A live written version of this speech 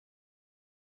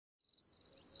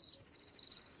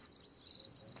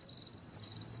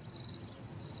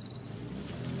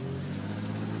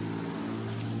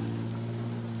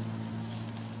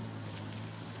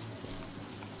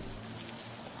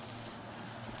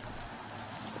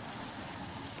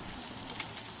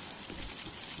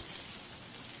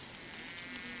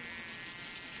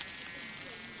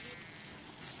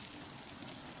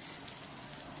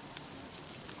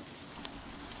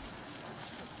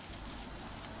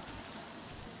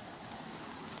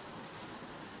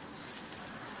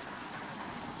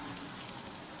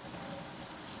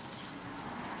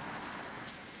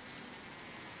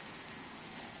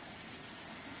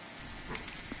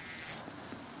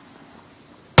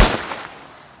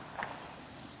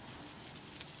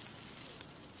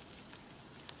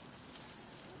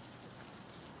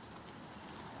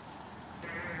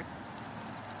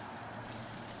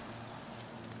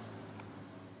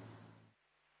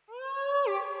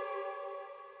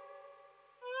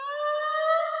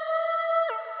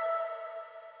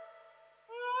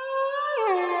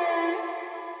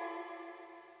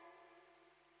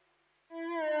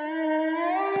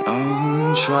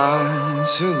trying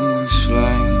to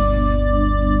explain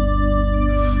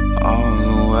all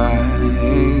the ways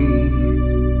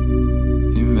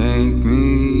you make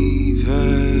me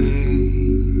pay.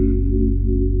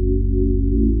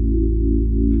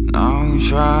 Now I'm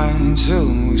trying to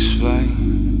explain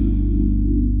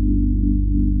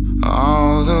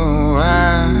all the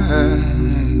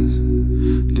ways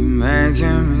you're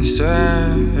making me stay.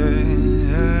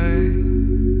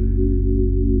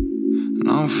 And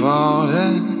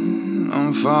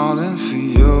I'm falling for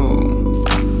you.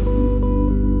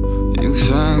 You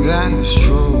think that it's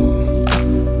true,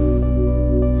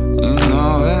 you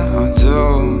know that I do.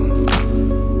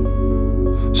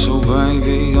 So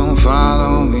baby, don't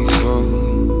follow me through.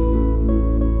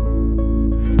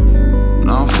 And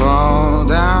I'll fall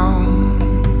down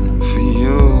for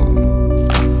you.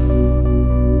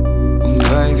 And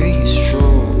baby, it's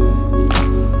true,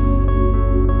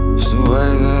 it's the way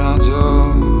that I do.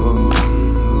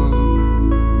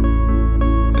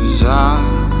 I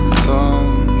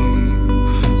don't need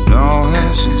no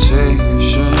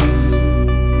hesitation,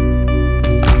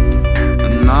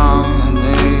 and all I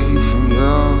need from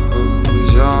you is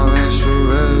your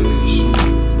inspiration.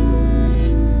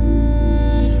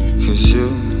 'Cause you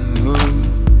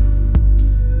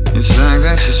think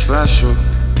that you're special,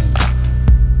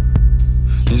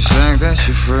 you think that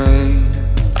you're free,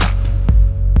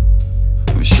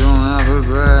 but you'll never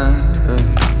break.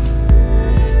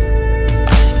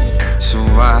 So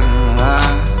why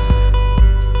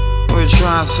we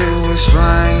try to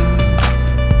explain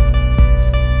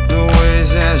the ways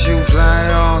that you play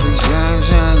all these games,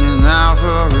 and you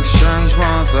never exchange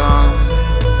one thought.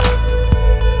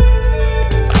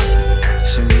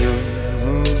 So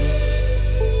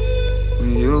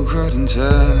you couldn't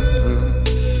tell